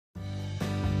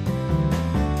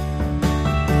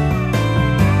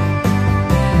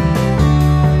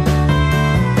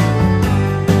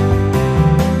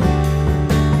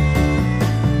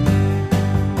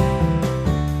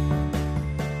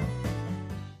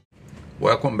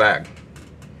Welcome back.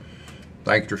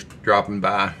 Thanks for dropping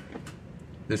by.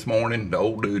 This morning, the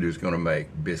old dude is going to make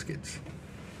biscuits.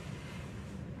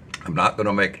 I'm not going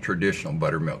to make traditional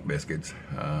buttermilk biscuits.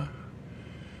 I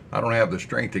don't have the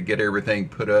strength to get everything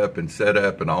put up and set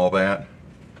up and all that.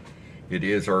 It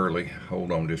is early.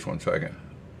 Hold on just one second.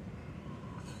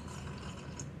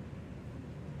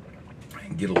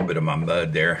 Get a little bit of my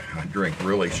mud there. I drink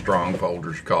really strong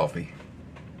Folgers coffee.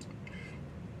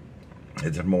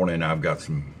 This morning I've got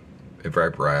some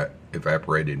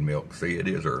evaporated milk. See, it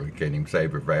is early. Can't even say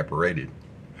evaporated.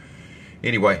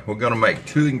 Anyway, we're going to make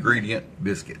 2-ingredient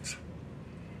biscuits.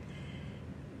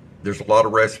 There's a lot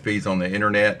of recipes on the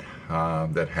internet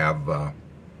that have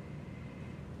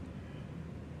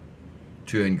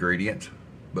 2 ingredients,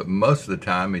 but most of the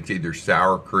time it's either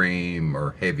sour cream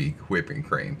or heavy whipping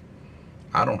cream.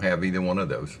 I don't have either one of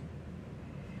those.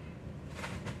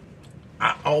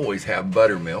 I always have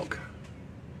buttermilk.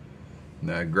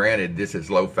 Now, granted, this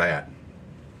is low fat,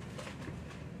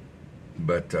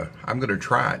 but I'm going to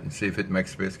try it and see if it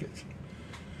makes biscuits.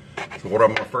 So what I'm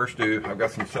going to first do, I've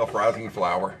got some self-rising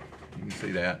flour. You can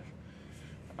see that.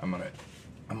 I'm going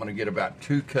to get about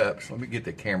 2 cups. Let me get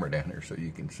the camera down here so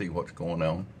you can see what's going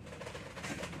on.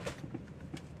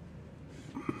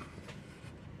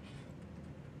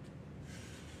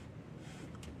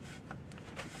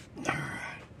 All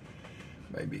right.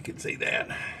 Maybe you can see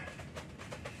that.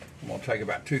 I'm going to take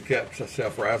about 2 cups of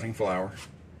self-rising flour.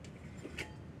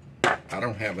 I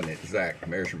don't have an exact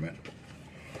measurement.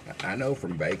 I know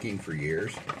from baking for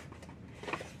years,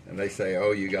 and they say,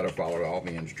 oh, you got to follow all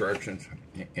the instructions.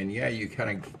 And yeah, you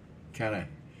kind of got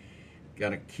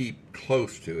to keep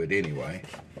close to it anyway.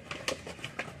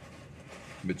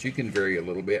 But you can vary a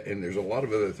little bit, and there's a lot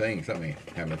of other things. I mean,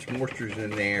 how much moisture's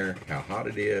in there, how hot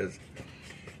it is.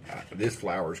 This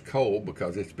flour is cold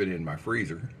because it's been in my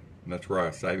freezer. And that's where I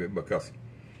save it, because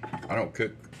I don't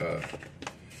cook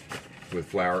with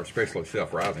flour, especially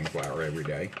self-rising flour, every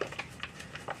day.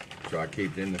 So I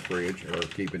keep it in the fridge, or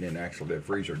keep it in actually the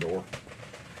freezer door.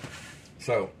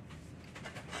 So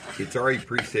it's already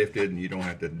pre-sifted, and you don't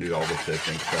have to do all the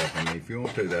sifting stuff. I mean, if you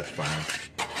want to, that's fine.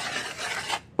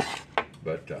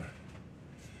 But so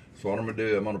what I'm going to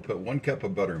do, I'm going to put 1 cup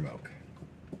of buttermilk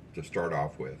to start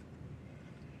off with.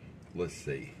 Let's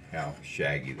see how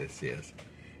shaggy this is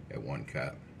at 1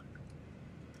 cup.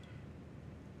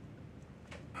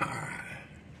 All right.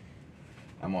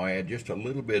 I'm going to add just a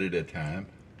little bit at a time.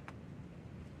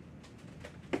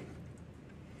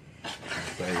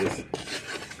 Say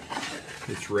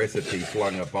this recipe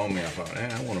flung up on me. I thought,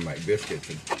 I want to make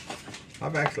biscuits. And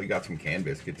I've actually got some canned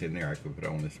biscuits in there I could put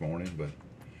on this morning, but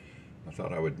I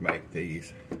thought I would make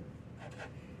these.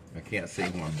 I can't see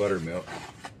my buttermilk.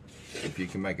 If you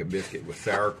can make a biscuit with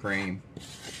sour cream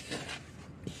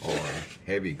or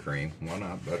heavy cream, why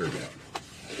not buttermilk?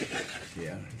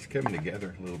 Yeah, it's coming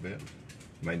together a little bit.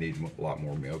 May need a lot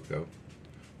more milk though,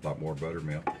 a lot more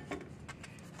buttermilk.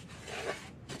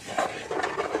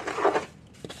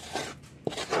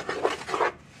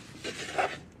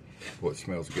 Well, it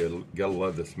smells good. Gotta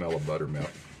love the smell of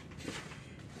buttermilk.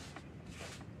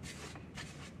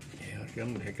 Yeah, it's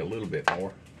gonna take a little bit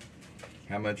more.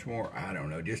 How much more? I don't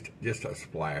know, just a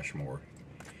splash more.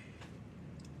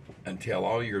 Until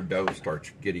all your dough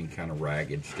starts getting kind of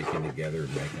ragged, sticking together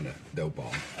and making a dough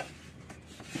ball.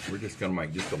 We're just going to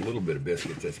make just a little bit of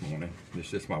biscuits this morning. It's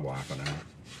just my wife and I.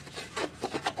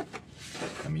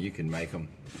 I mean, you can make them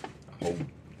a whole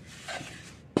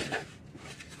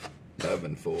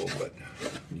oven full, but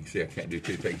you can see I can't do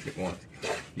 2 things at once.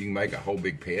 You can make a whole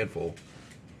big pan full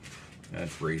and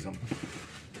freeze them.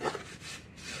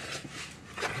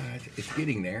 It's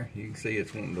getting there. You can see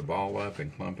it's wanting to ball up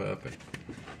and clump up, and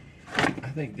I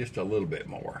think just a little bit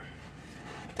more.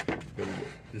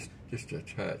 Just a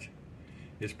touch.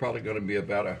 It's probably going to be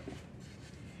about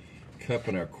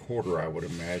 1.25 cups, I would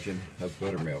imagine, of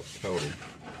buttermilk total.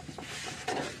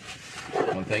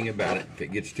 One thing about it, if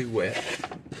it gets too wet,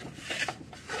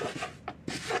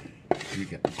 you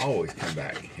can always come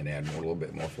back and add a little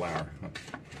bit more flour.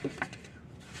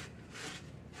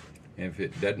 And if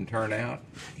it doesn't turn out,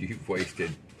 you've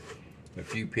wasted a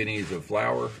few pennies of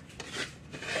flour.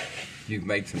 You've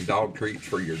made some dog treats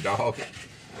for your dog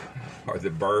or the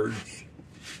birds.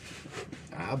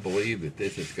 I believe that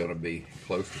this is going to be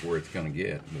close to where it's going to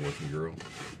get, boys and girls.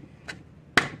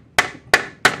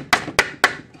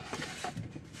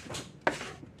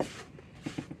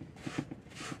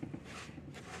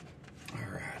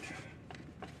 All right.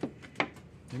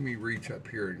 Let me reach up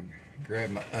here and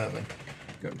grab my oven.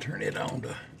 I'm going to turn it on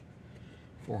to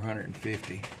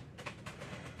 450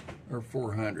 or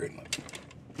 400.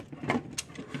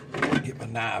 Get my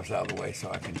knives out of the way so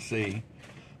I can see.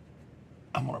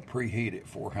 I'm going to preheat at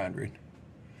 400.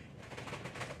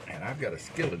 And I've got a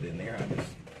skillet in there. I just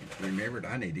remembered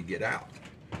I need to get out.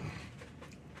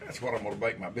 That's what I'm going to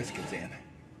bake my biscuits in.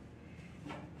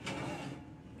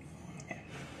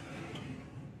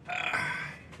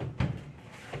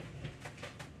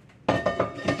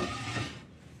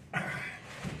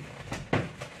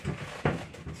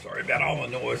 Sorry about all the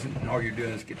noise, and all you're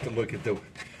doing is get to look at the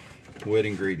wet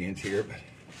ingredients here. But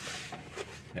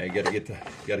hey, gotta get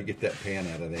that pan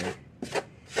out of there.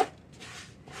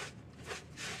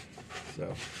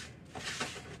 So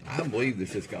I believe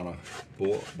this is gonna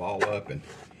ball up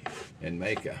and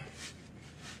make a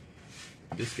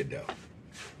biscuit dough.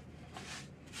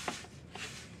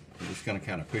 I'm just gonna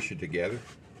kind of push it together.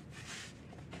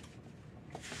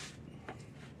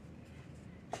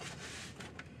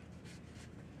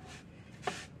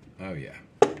 Oh yeah.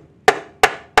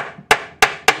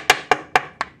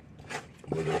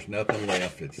 Well, there's nothing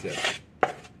left except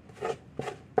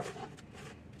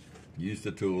use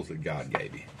the tools that God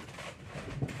gave you.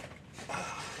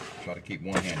 Try to keep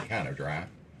one hand kind of dry.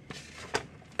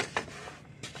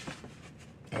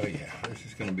 Oh yeah, this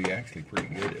is going to be actually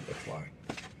pretty good, it looks like.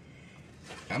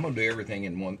 I'm going to do everything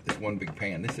in this one big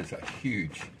pan. This is a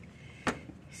huge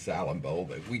salad bowl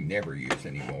that we never use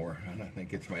anymore. And I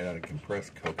think it's made out of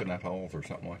compressed coconut hulls or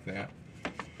something like that.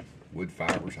 Wood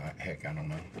fibers, heck, I don't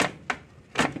know.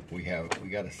 We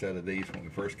got a set of these when we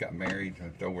first got married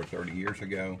over 30 years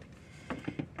ago.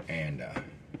 And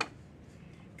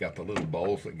got the little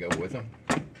bowls that go with them.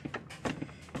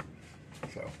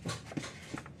 So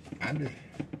I'm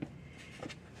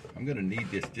going to knead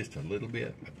this just a little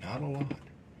bit, but not a lot.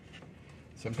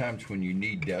 Sometimes when you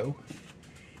knead dough,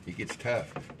 it gets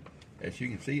tough. As you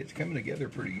can see, it's coming together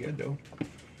pretty good though.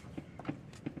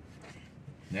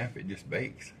 Now if it just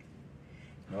bakes.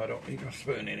 No, I don't need a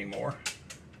spoon anymore.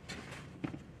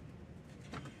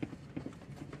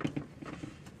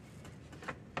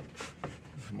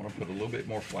 I'm going to put a little bit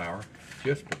more flour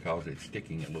just because it's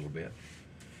sticking a little bit.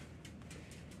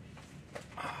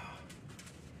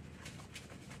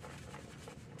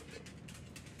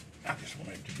 I just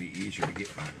want it to be easier to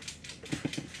get my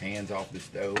hands off this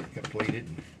dough completed.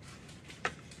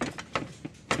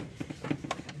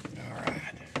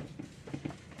 Alright.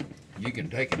 You can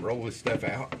take and roll this stuff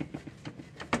out.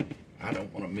 I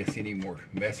don't want to mess any more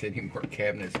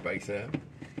cabinet space up.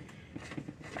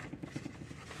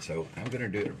 So I'm going to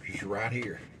do it just right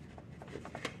here.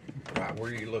 Right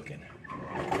where you're looking.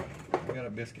 I got a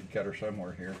biscuit cutter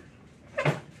somewhere here.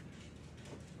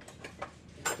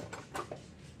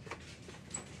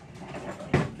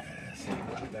 Let's see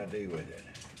what did I do with it.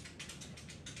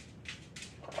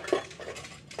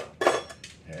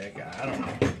 Heck, I don't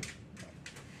know.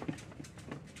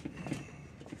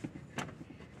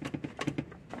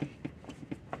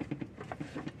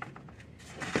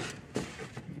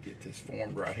 Get this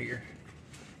formed right here.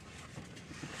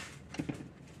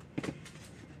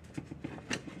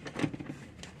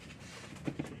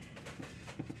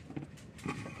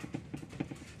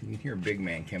 You can hear a big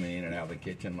man coming in and out of the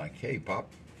kitchen like, hey, Pop,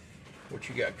 what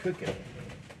you got cooking?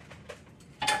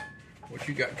 What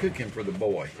you got cooking for the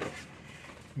boy?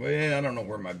 Well, I don't know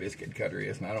where my biscuit cutter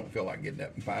is, and I don't feel like getting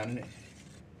up and finding it.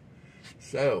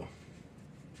 So,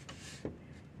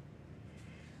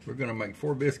 we're going to make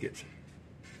 4 biscuits.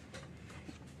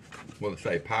 Will it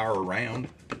say pie or round?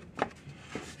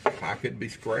 Pie could be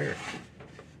square.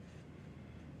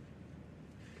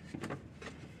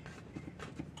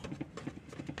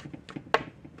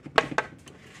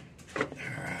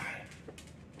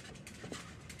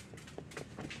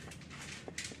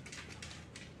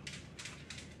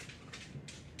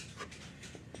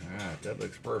 That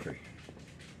looks perfect.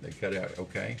 They cut out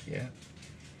okay, yeah.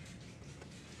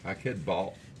 I could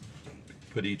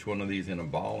put each one of these in a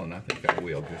ball, and I think I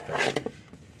will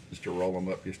just to roll them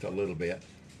up just a little bit,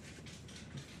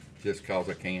 just cause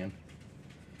I can.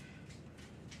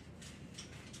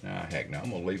 Nah, heck no, I'm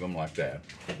gonna leave them like that.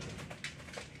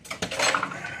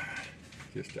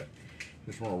 Just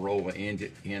want to roll the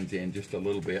ends in just a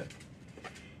little bit,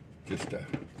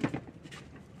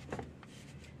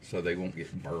 so they won't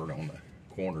get burned on the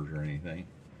corners or anything.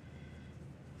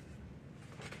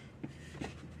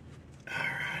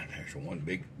 Alright, there's one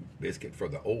big biscuit for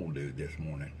the old dude this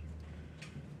morning.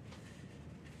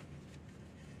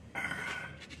 Alright.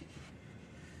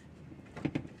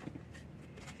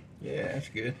 Yeah, that's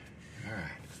good. Alright.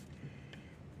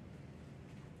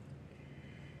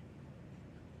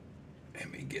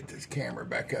 Let me get this camera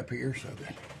back up here so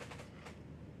that...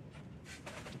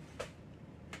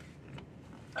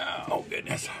 Oh,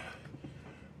 goodness.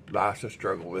 Life's a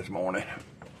struggle this morning.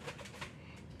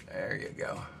 There you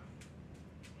go.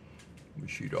 We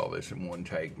shoot all this in one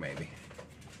take, maybe.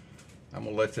 I'm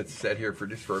gonna let it set here for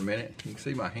just for a minute. You can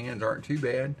see my hands aren't too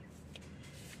bad.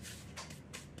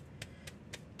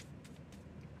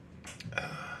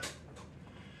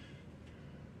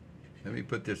 Let me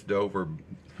put this dough over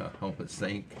on the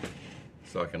sink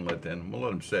so I can let them. We'll let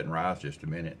them set and rise just a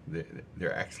minute.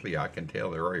 They're actually, I can tell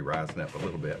they're already rising up a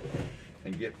little bit.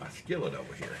 And get my skillet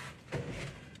over here.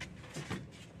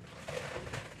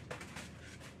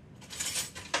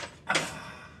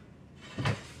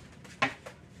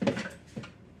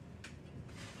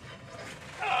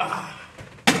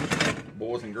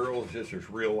 Boys and girls, this is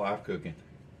real life cooking.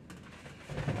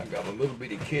 I've got a little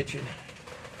bitty kitchen.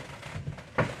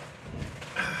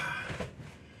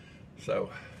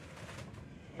 So,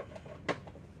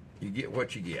 you get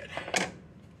what you get.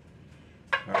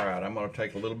 All right, I'm going to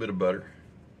take a little bit of butter.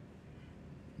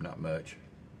 Not much.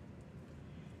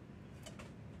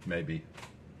 Maybe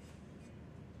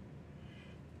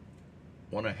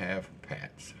 1.5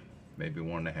 pats. Maybe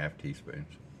 1.5 teaspoons.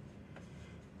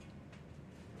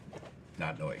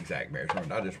 Not no exact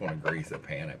measurement. I just want to grease the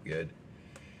pan up good.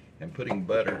 And putting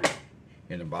butter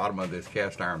in the bottom of this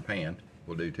cast iron pan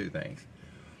will do two things.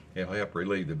 It'll help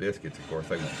relieve the biscuits, of course,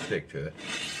 they won't stick to it.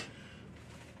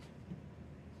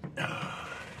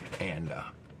 And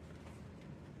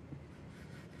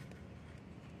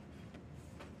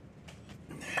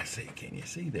let's see, can you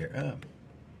see there?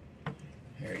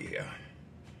 There you go.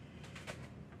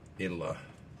 It'll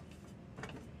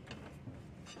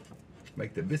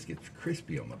make the biscuits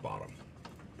crispy on the bottom.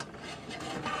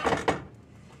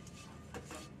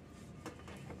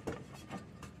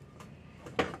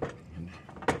 And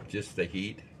just the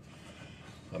heat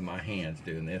of my hands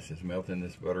doing this is melting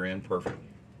this butter in perfect.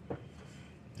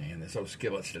 And this old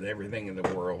skillets did everything in the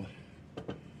world.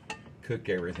 Cook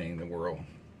everything in the world.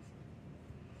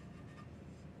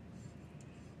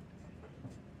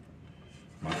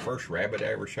 My first rabbit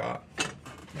I ever shot,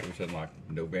 it was in like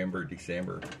November,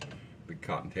 December. Big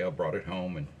cottontail, brought it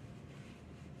home, and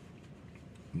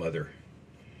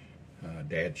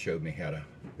Dad showed me how to,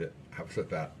 I was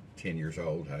about 10 years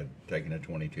old. I'd taken a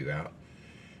 22 out.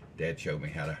 Dad showed me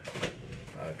how to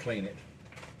clean it.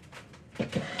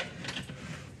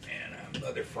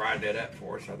 Mother fried that up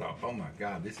for us. I thought, oh my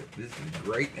God, this is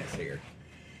greatness here.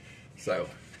 So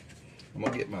I'm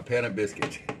gonna get my pan of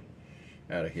biscuits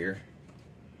out of here.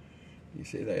 You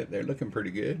see they're looking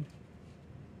pretty good.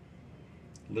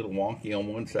 A little wonky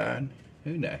on one side.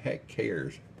 Who the heck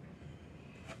cares?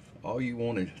 All you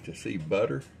want is to see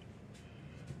butter.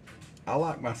 I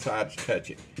like my sides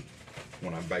touching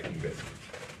when I'm baking biscuits.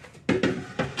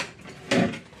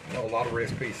 I know a lot of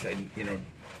recipes say, you know,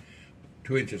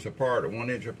 2 inches apart or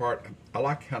 1 inch apart. I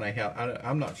like kind of how,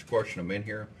 I'm not squashing them in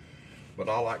here, but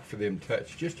I like for them to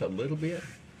touch just a little bit.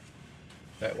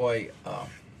 That way,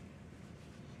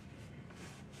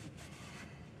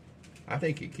 I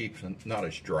think it keeps them not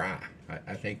as dry.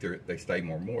 I think they stay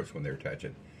more moist when they're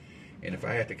touching. And if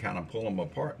I have to kind of pull them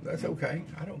apart, that's okay.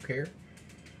 I don't care.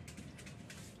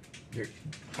 I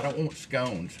don't want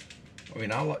scones. I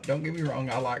mean, don't get me wrong,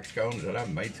 I like scones, and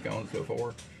I've made scones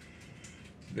before.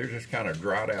 They're just kind of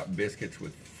dried out biscuits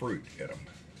with fruit in them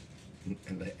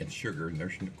and sugar. And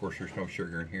of course, there's no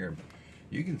sugar in here.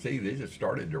 You can see this has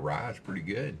started to rise pretty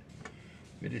good.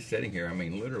 It is sitting here. I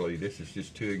mean, literally, this is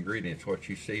just 2 ingredients. What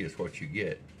you see is what you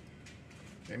get.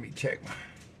 Let me check my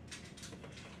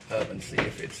oven, see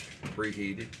if it's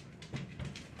preheated.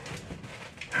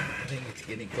 I think it's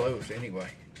getting close anyway.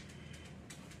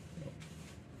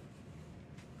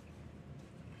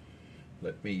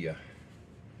 Let me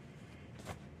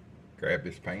grab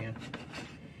this pan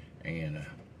and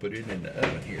put it in the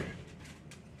oven here.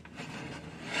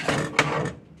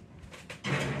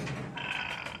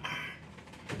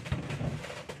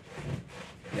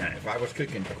 Now, if I was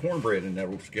cooking cornbread in that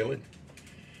old skillet,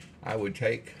 I would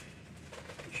take,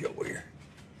 show here,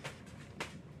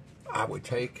 I would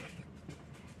have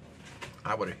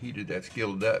heated that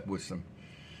skillet up with some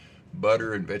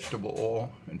butter and vegetable oil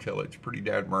until it's pretty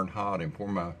dadburn hot, and pour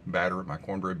my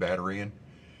cornbread batter in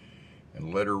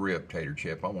and let her rip, tater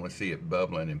chip. I want to see it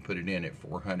bubbling, and put it in at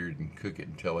 400 and cook it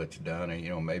until it's done. And, you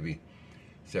know, maybe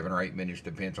 7 or 8 minutes,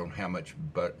 depends on how much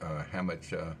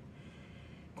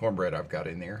cornbread I've got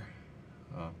in there.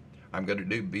 I'm going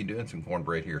to be doing some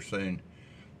cornbread here soon,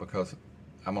 because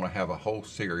I'm going to have a whole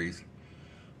series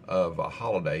of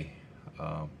holiday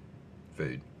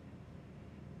food.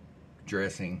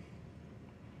 Dressing.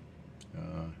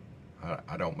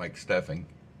 I don't make stuffing,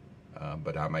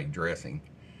 but I make dressing.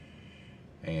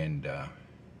 And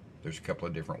There's a couple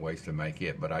of different ways to make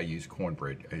it, but I use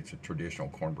cornbread. It's a traditional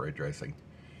cornbread dressing,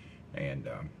 and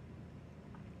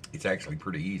it's actually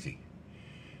pretty easy.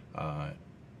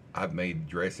 I've made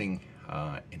dressing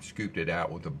and scooped it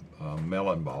out with a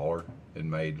melon baller and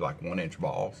made like 1-inch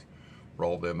balls,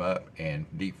 rolled them up and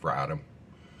deep fried them.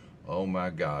 Oh my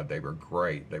God, they were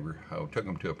great. They were. I took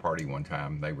them to a party one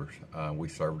time. They were. We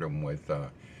served them with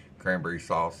cranberry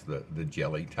sauce, the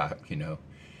jelly type, you know,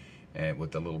 and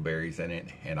with the little berries in it,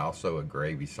 and also a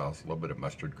gravy sauce, a little bit of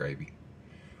mustard gravy.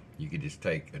 You could just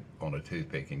take it on a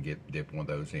toothpick and dip one of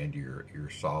those into your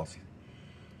sauce.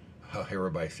 Oh,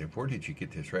 everybody said, "Where did you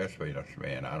get this recipe?" And I said,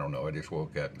 "Man, I don't know. I just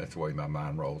woke up. That's the way my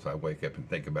mind rolls. I wake up and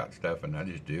think about stuff, and I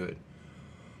just do it.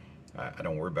 I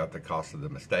don't worry about the cost of the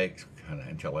mistakes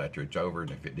until after it's over.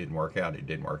 And if it didn't work out, it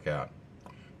didn't work out."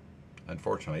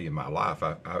 Unfortunately, in my life,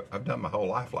 I've done my whole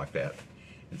life like that,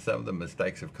 and some of the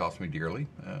mistakes have cost me dearly,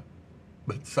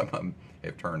 but some of them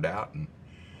have turned out. And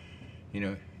you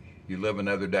know, you live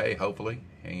another day, hopefully,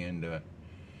 and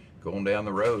going down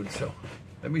the road. So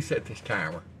let me set this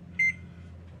timer.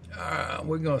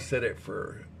 We're going to set it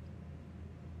for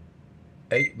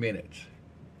 8 minutes.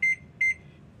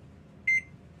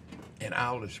 And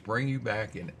I'll just bring you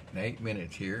back in 8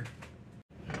 minutes here.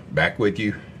 Back with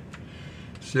you.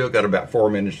 Still got about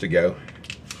 4 minutes to go.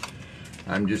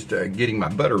 I'm just getting my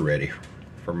butter ready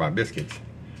for my biscuits.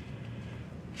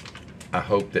 I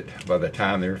hope that by the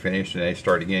time they're finished and they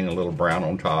start getting a little brown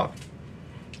on top,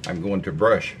 I'm going to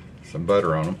brush some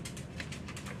butter on them.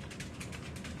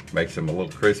 Makes them a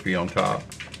little crispy on top,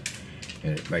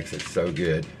 and it makes it so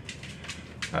good.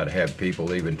 I'd have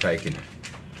people even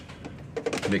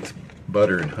mix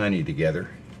butter and honey together,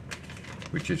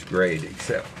 which is great,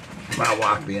 except my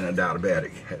wife being a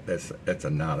diabetic, that's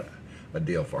not a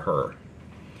deal for her.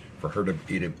 For her to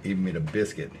even eat a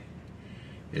biscuit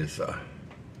is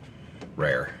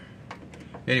rare.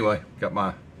 Anyway, got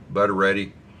my butter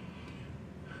ready.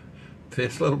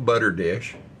 This little butter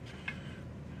dish,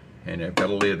 and I've got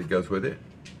a lid that goes with it.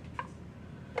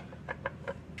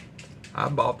 I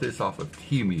bought this off of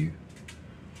Temu.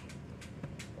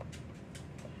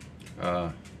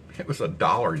 It was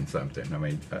 $1 and something. I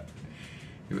mean,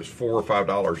 it was $4 or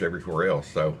 $5 everywhere else.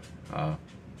 So,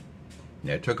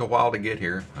 yeah, it took a while to get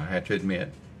here, I have to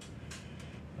admit.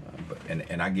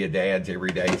 And I get ads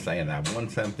every day saying, "I won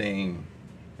something.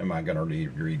 Am I going to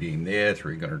redeem this? Or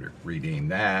are you going to redeem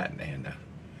that?" And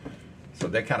so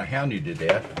they kind of hound you to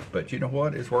death. But you know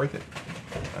what? It's worth it.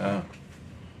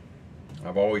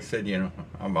 I've always said, you know,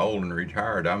 I'm old and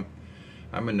retired. I'm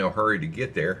in no hurry to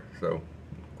get there. So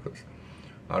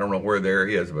I don't know where there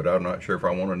is, but I'm not sure if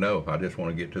I want to know. I just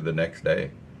want to get to the next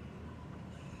day.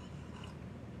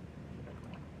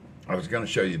 I was going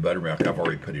to show you buttermilk. I've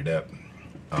already put it up.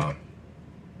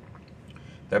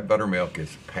 That buttermilk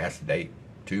is past date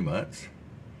 2 months.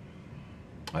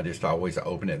 I just always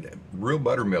open it. Real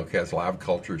buttermilk has live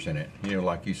cultures in it. You know,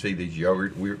 like you see these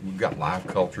yogurt, we've got live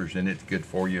cultures in it. It's good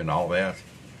for you and all that.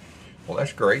 Well,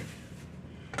 that's great.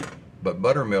 But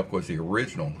buttermilk was the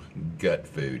original gut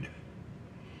food.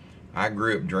 I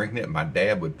grew up drinking it. My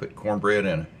dad would put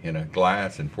cornbread in a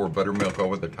glass and pour buttermilk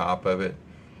over the top of it.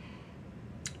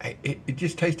 It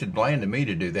just tasted bland to me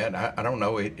to do that. I don't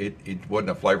know. It wasn't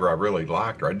a flavor I really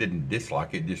liked, or I didn't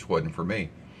dislike it. It just wasn't for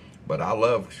me. But I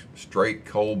love straight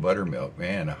cold buttermilk,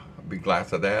 man. A big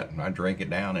glass of that, and I drink it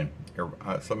down. And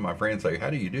some of my friends say, "How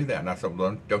do you do that?" And I said,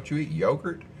 "Well, don't you eat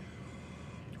yogurt?"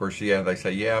 Of course, yeah, they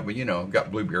say, "Yeah, but you know,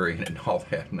 got blueberry in it and all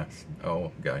that." And I said,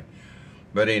 "Oh, okay."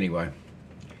 But anyway,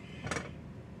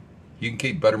 you can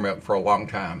keep buttermilk for a long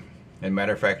time. And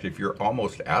matter of fact, if you're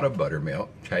almost out of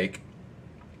buttermilk, take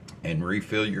and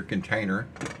refill your container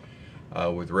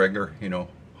with regular, you know,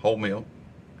 whole milk.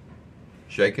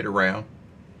 Shake it around.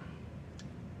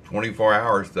 24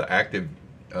 hours, the active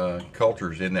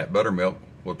cultures in that buttermilk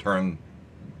will turn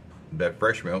that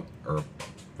fresh milk or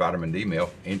vitamin D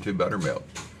milk into buttermilk.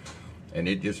 And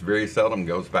it just very seldom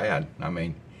goes bad. I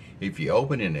mean, if you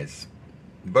open it,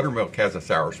 buttermilk has a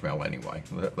sour smell anyway.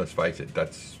 Let's face it,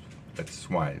 that's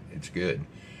why it's good.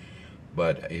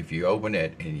 But if you open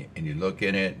it and you look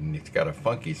in it and it's got a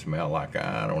funky smell, like,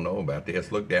 I don't know about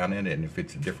this, look down in it, and if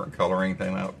it's a different color or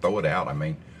anything, throw it out. I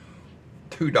mean,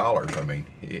 $2. I mean,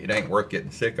 it ain't worth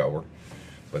getting sick over.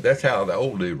 But that's how the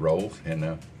old dude rolls.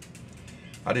 And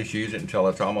I just use it until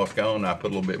it's almost gone. I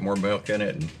put a little bit more milk in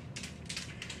it, and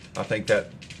I think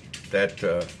that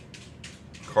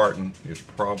carton is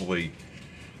probably,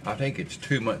 I think it's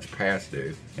 2 months past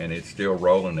due, and it's still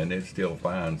rolling and it's still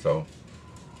fine. So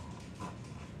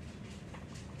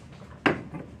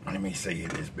let me see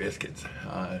these biscuits.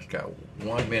 It's got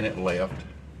 1 minute left.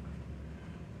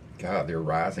 God, they're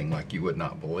rising like you would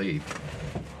not believe.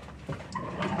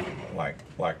 Like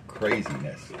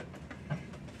craziness.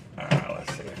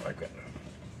 Let's see if I can.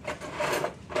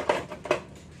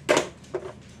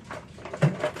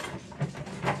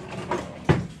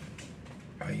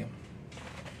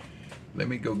 Let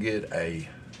me go get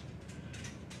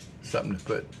something to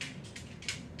put.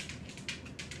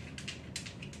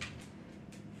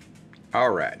 All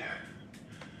right,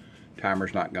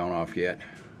 timer's not gone off yet.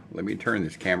 Let me turn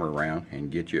this camera around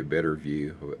and get you a better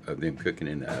view of them cooking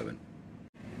in the oven.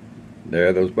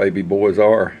 There those baby boys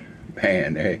are.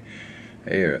 Man,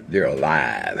 they're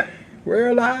alive. We're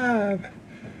alive.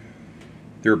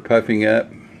 They're puffing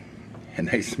up and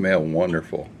they smell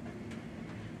wonderful.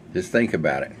 Just think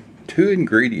about it. 2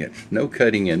 ingredients, no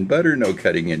cutting in butter, no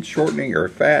cutting in shortening or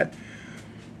fat.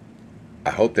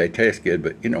 I hope they taste good,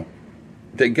 but you know,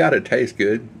 they gotta taste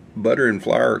good. Butter and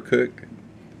flour cooked.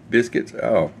 Biscuits,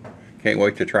 oh, can't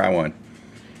wait to try one.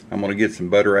 I'm gonna get some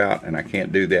butter out, and I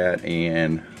can't do that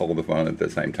and hold the phone at the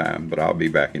same time, but I'll be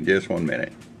back in just 1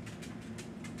 minute.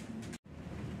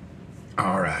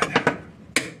 All right,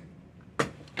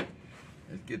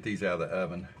 let's get these out of the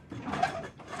oven.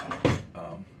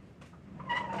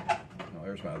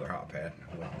 There's my other hot pad.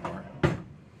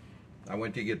 I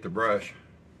went to get the brush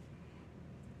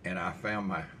and I found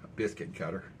my biscuit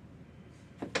cutter.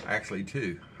 Actually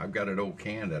 2. I've got an old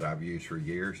can that I've used for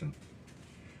years, and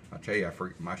I tell you,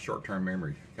 my short-term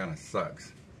memory kind of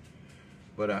sucks.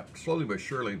 But slowly but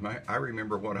surely, I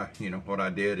remember what I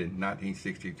did in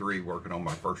 1963 working on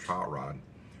my first hot rod,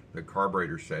 the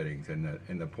carburetor settings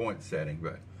and the point setting.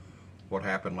 But what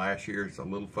happened last year, it's a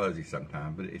little fuzzy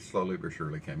sometimes, but it's slowly but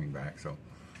surely coming back. So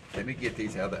let me get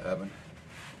these out of the oven.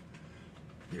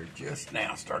 They're just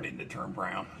now starting to turn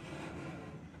brown.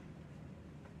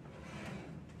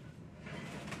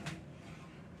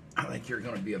 I think you're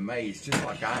going to be amazed, just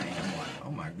like I am. Like,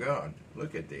 oh my God,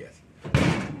 look at this.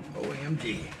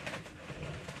 OMG.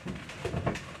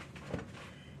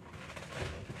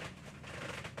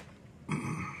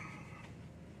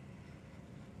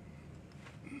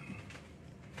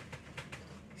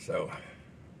 So,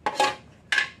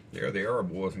 there they are,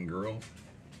 boys and girls.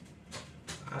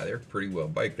 They're pretty well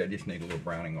baked. They just need a little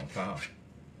browning on top.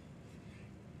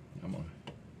 I'm going to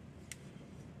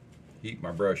heat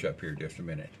my brush up here just a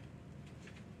minute.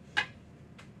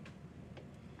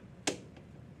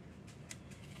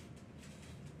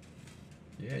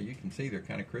 Yeah, you can see they're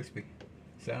kind of crispy,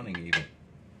 sounding even.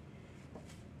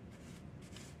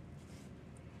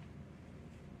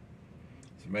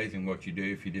 It's amazing what you do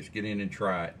if you just get in and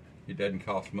try it. It doesn't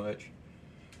cost much.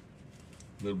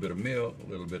 A little bit of milk, a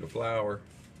little bit of flour.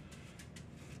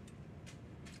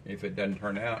 If it doesn't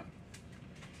turn out,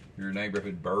 your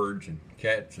neighborhood birds and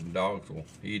cats and dogs will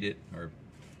eat it. Or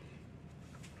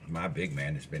my big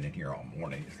man has been in here all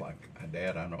morning. It's like,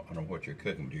 Dad, I don't know what you're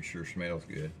cooking, but it sure smells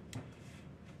good.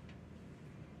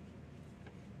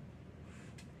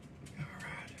 All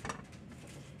right.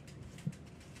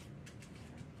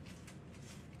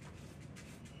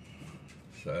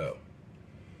 So,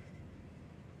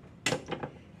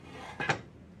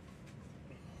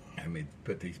 let me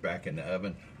put these back in the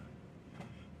oven.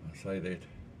 I say that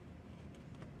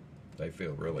they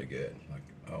feel really good. Like,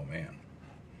 oh man,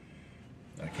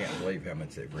 I can't believe how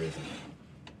much they've risen.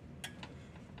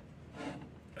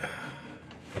 All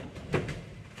right,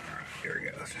 here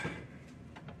it goes.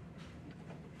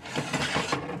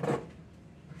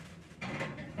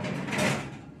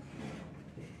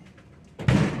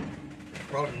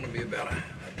 Probably going to be about a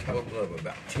total of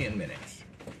about 10 minutes,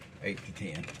 8 to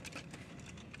 10.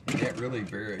 That really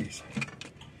varies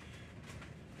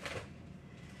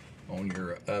on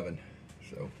your oven.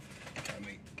 So,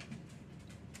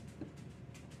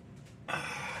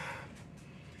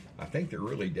 I think they're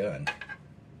really done.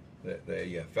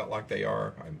 They felt like they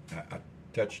are. I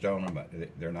touched on them, but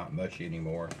they're not mushy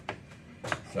anymore.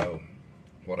 So,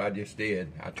 what I just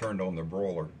did, I turned on the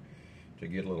broiler to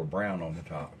get a little brown on the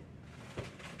top,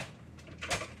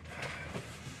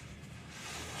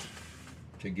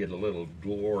 to get a little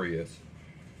glorious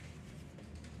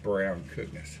brown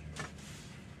cookness.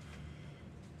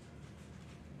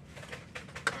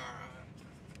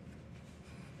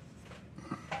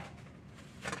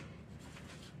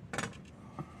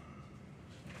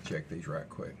 Check these right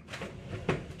quick.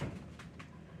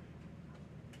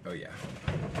 Oh yeah,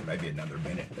 maybe another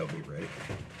minute, they'll be ready.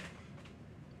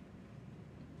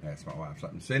 That's my wife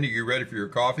something. Cindy, you ready for your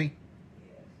coffee?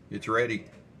 Yes. It's ready.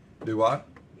 Do what?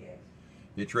 Yes.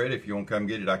 It's ready if you want to come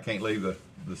get it. I can't leave the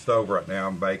stove right now.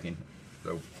 I'm baking.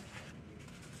 So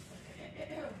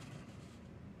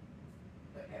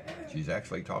she's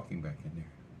actually talking back in there.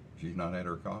 She's not had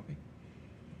her coffee.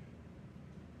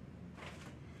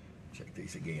 Check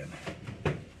these again.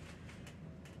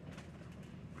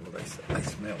 Well, they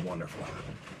smell wonderful.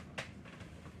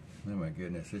 Oh my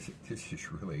goodness, this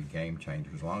is really a game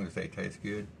changer. As long as they taste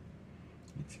good,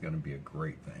 it's going to be a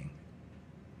great thing.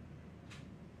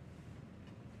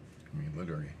 I mean,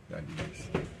 literally, I do this.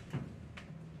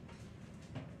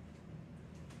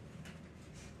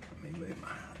 Let me move my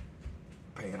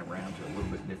pan around to a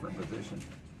little bit different position.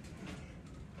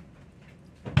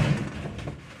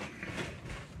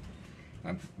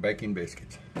 I'm baking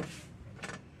biscuits.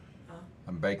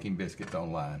 I'm baking biscuits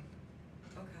online.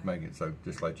 Okay. Make it so,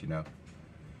 just let you know.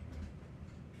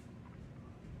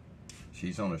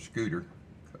 She's on a scooter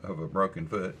of a broken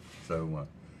foot, so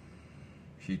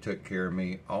she took care of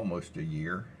me almost a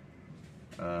year,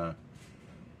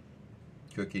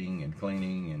 cooking and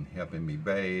cleaning and helping me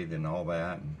bathe and all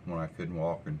that, and when I couldn't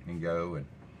walk and go, and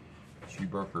she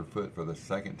broke her foot for the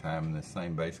second time in the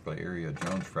same basically area,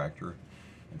 Jones fracture,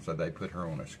 and so they put her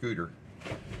on a scooter,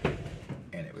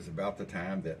 and it was about the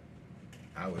time that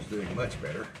I was doing much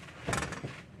better,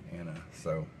 and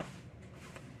so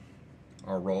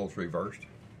our roles reversed,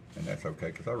 and that's okay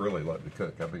because I really love to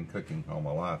cook. I've been cooking all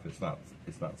my life. It's not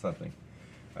something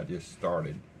I just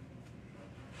started.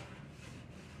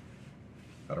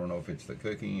 I don't know if it's the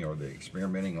cooking or the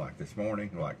experimenting like this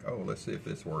morning, like, oh, let's see if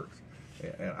this works.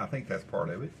 And I think that's part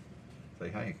of it. Say,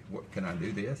 hey, what can I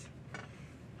do this?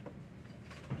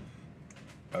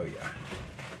 Oh yeah,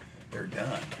 they're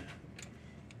done.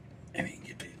 Let me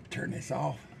turn this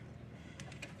off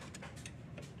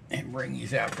and bring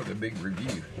these out for the big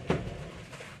review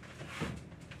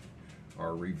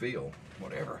or reveal,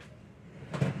 whatever.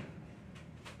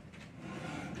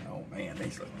 Oh man,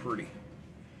 these look pretty.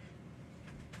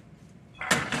 Get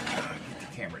the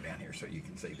camera down here so you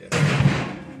can see this.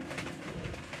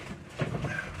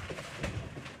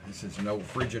 This is an old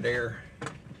Frigidaire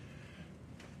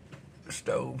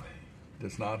stove.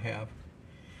 Does not have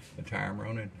a timer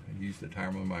on it. I use the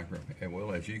timer on the microwave. And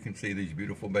well, as you can see, these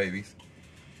beautiful babies,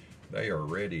 they are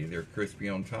ready. They're crispy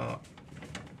on top,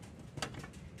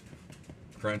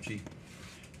 crunchy.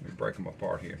 Let me break them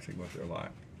apart here and see what they're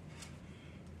like.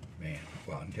 Man,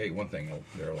 well, I can tell you one thing.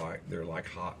 They're like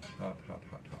hot. So,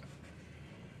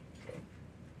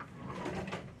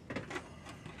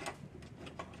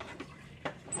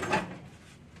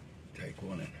 take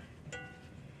one and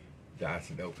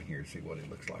dice it open here to see what it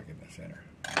looks like in the center.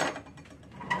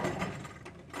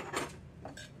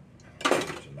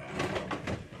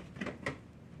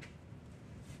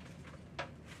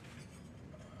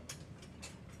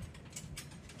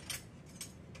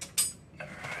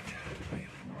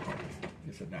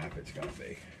 A knife it's gonna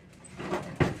be.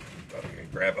 Okay,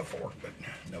 grab a fork, but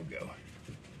no go.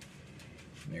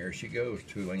 And there she goes,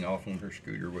 tooling off on her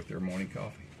scooter with her morning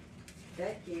coffee.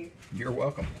 Thank you. You're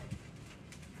welcome.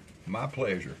 My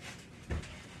pleasure.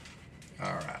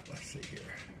 All right, let's see here.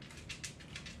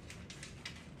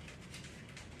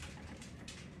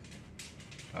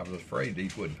 I was afraid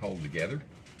these wouldn't hold together.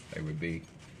 They would be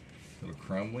a little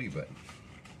crumbly, but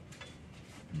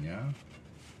yeah.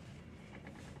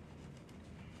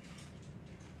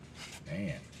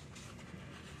 Man.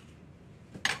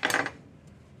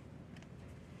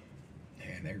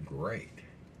 And they're great.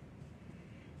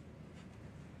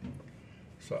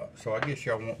 So I guess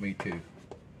y'all want me to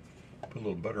put a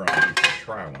little butter on these and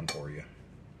try one for you.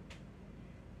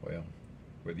 Well,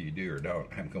 whether you do or don't,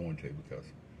 I'm going to, because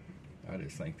I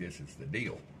just think this is the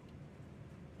deal.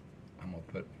 I'm going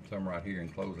to put some right here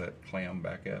and close that clam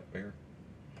back up there.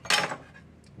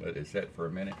 Let it set for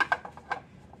a minute.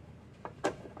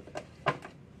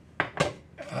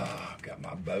 Got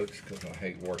my boats because I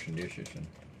hate washing dishes, and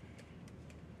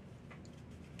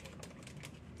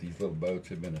these little boats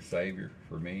have been a savior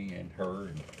for me and her,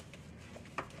 and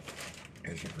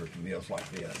especially for meals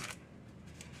like this.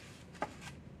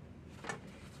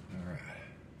 All right.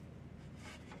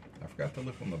 I forgot to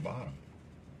look on the bottom.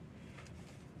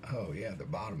 Oh yeah, the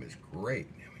bottom is great.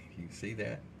 I mean, you can see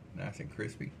that, nice and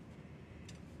crispy.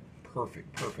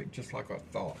 Perfect, just like I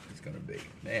thought it was going to be.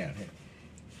 Man,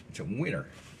 it's a winner.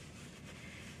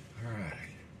 All right.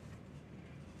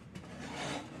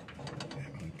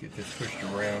 I'm going to get this pushed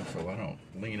around so I don't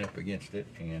lean up against it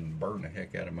and burn the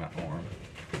heck out of my arm.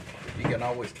 You can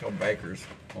always tell bakers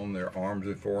on their arms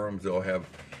and forearms, they'll have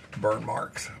burn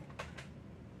marks.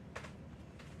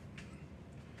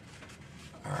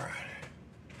 All right.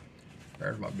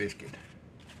 There's my biscuit.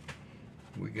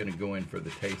 We're going to go in for the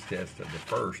taste test of the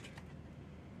first,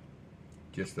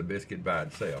 just the biscuit by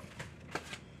itself.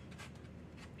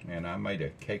 And I made a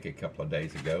cake a couple of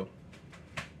days ago,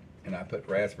 and I put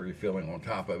raspberry filling on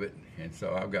top of it. And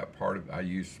so I've got I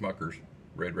use Smucker's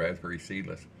red raspberry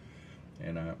seedless,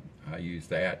 and I use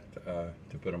that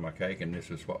to put on my cake, and this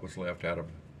is what was left out of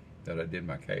that I did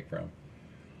my cake from.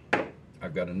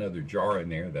 I've got another jar in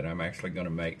there that I'm actually going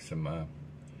to make some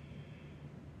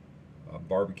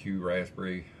barbecue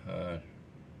raspberry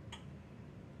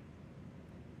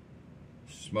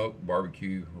smoked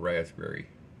barbecue raspberry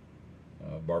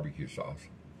barbecue sauce.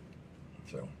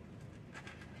 So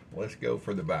let's go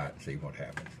for the bite and see what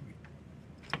happens.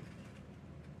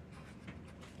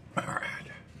 All right,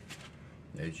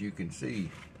 as you can see,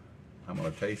 I'm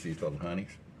going to taste these little honeys.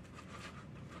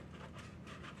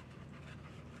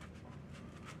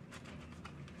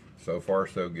 So far,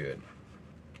 so good.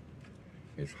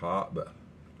 It's hot, but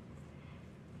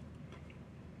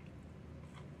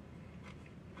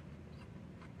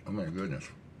oh my goodness.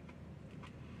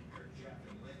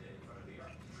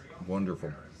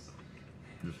 Wonderful.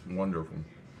 Just wonderful.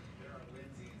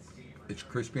 It's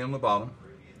crispy on the bottom.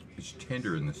 It's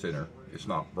tender in the center. It's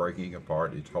not breaking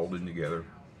apart. It's holding together.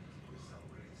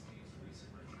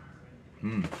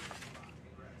 Mmm.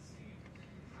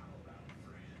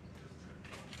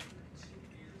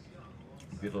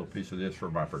 Get a little piece of this for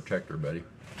my protector, buddy.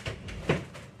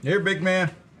 Here, big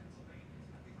man.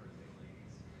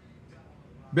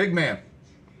 Big man.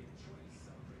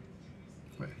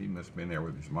 Well, he must have been there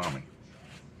with his mommy.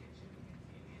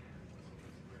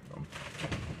 So,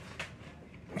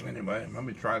 anyway, let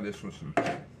me try this with some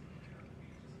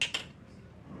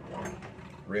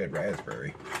red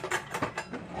raspberry.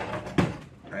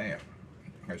 Man,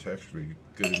 that's actually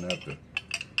good enough to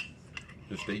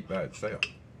just eat by itself.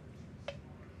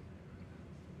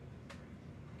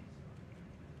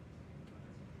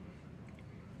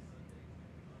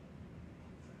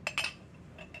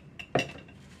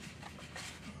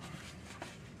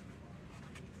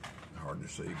 Hard to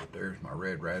see, but there's my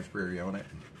red raspberry on it.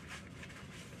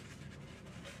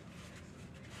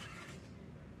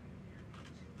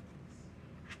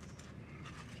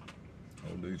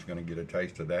 Old dude's gonna get a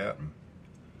taste of that.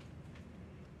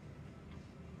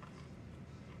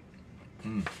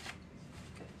 And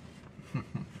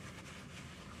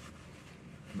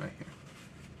man.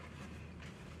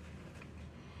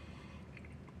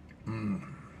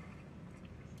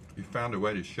 You found a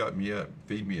way to shut me up,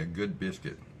 feed me a good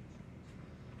biscuit.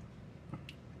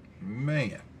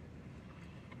 Man,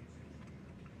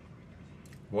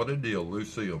 what a deal,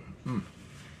 Lucille.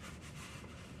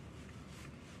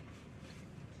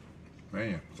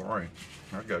 Man, sorry,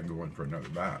 I gotta go in for another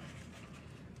bite.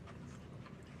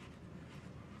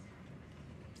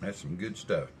 That's some good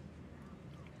stuff.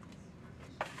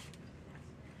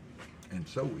 And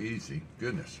so easy,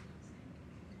 goodness.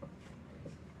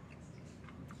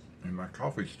 And my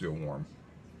coffee's still warm.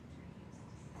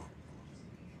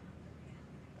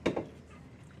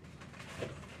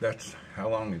 That's how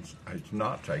long it's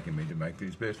not taking me to make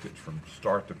these biscuits from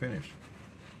start to finish.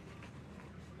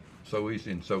 So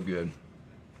easy and so good.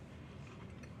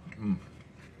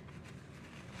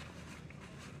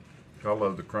 I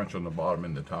love the crunch on the bottom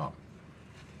and the top.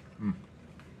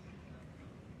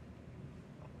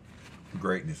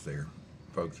 Greatness there,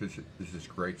 folks. This is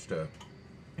great stuff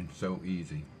and so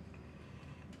easy.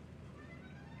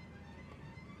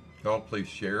 Y'all please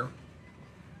share.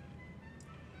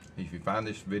 If you find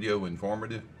this video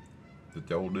informative that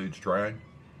the old dude's trying,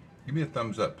 give me a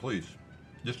thumbs up, please.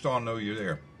 Just so I know you're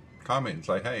there. Comment and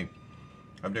say, hey,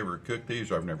 I've never cooked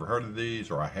these, or I've never heard of these,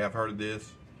 or I have heard of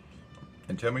this.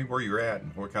 And tell me where you're at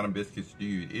and what kind of biscuits do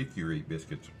you eat, if you eat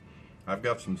biscuits. I've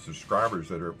got some subscribers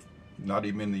that are not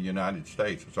even in the United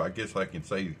States, so I guess I can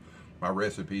say my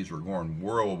recipes are going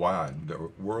worldwide.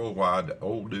 Worldwide, the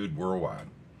old dude worldwide.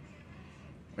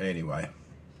 Anyway,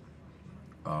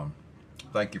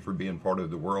 thank you for being part of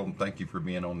the world, and thank you for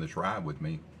being on this ride with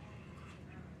me.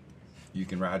 You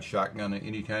can ride shotgun at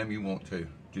any time you want to.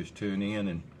 Just tune in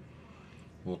and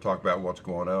we'll talk about what's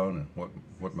going on and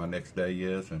what my next day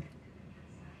is. And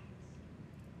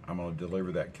I'm going to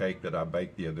deliver that cake that I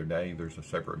baked the other day. There's a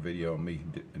separate video of me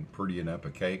prettying up a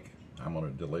cake. I'm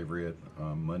going to deliver it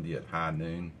Monday at high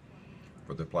noon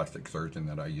for the plastic surgeon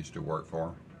that I used to work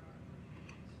for.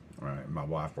 My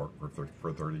wife worked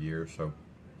for 30 years, so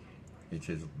it's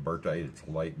his birthday. It's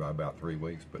late by about 3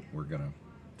 weeks, but we're going to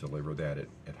deliver that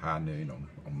at high noon on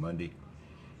Monday.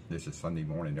 This is Sunday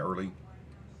morning early,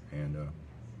 and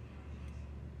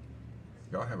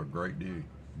y'all have a great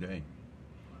day.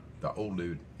 The old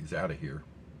dude is out of here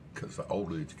because the old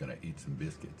dude's going to eat some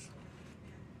biscuits.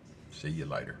 See you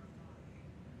later.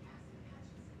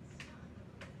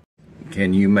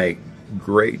 Can you make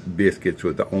great biscuits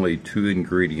with only 2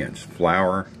 ingredients,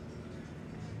 flour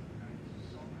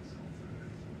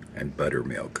and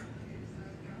buttermilk.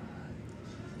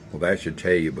 Well, that should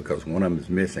tell you, because one of them is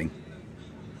missing.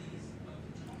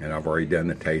 And I've already done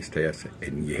the taste test,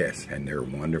 and yes, and they're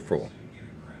wonderful.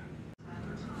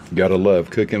 Gotta love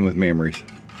cooking with memories.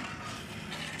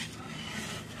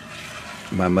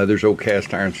 My mother's old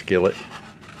cast iron skillet.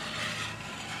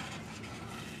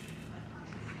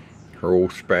 Her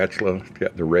old spatula, it's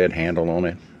got the red handle on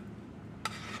it.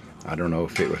 I don't know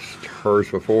if it was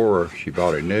hers before, or if she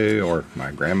bought it new, or if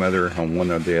my grandmother on one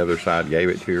of the other side gave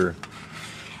it to her.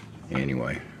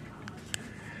 Anyway,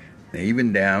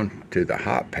 even down to the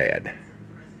hot pad.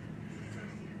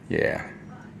 Yeah.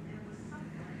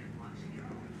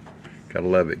 Gotta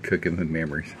love it, cooking with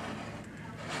memories.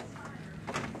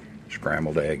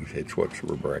 Scrambled eggs, it's what's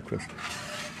for breakfast.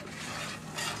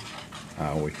 I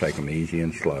always take them easy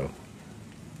and slow.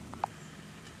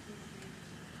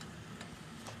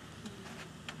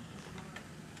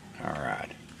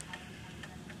 Alright.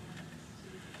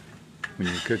 When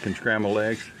you're cooking scrambled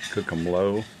eggs, cook them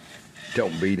low.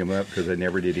 Don't beat them up, because they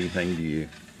never did anything to you.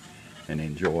 And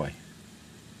enjoy.